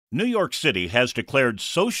New York City has declared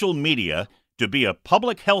social media to be a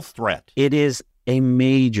public health threat. It is a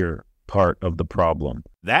major part of the problem.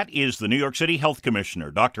 That is the New York City Health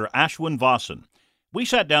Commissioner, Dr. Ashwin Vasan. We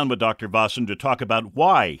sat down with Dr. Vasan to talk about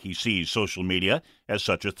why he sees social media as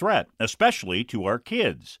such a threat, especially to our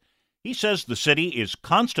kids. He says the city is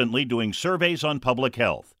constantly doing surveys on public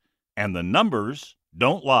health, and the numbers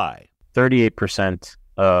don't lie. 38%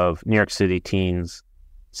 of New York City teens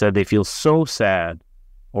said they feel so sad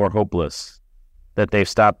or hopeless that they've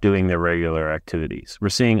stopped doing their regular activities. We're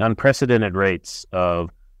seeing unprecedented rates of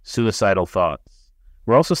suicidal thoughts.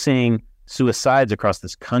 We're also seeing suicides across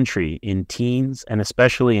this country in teens, and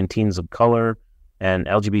especially in teens of color and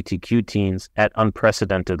LGBTQ teens, at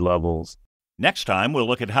unprecedented levels. Next time, we'll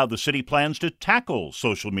look at how the city plans to tackle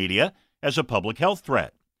social media as a public health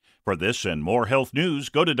threat. For this and more health news,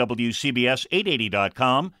 go to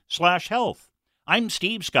WCBS880.com/health. I'm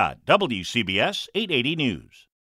Steve Scott, WCBS 880 News.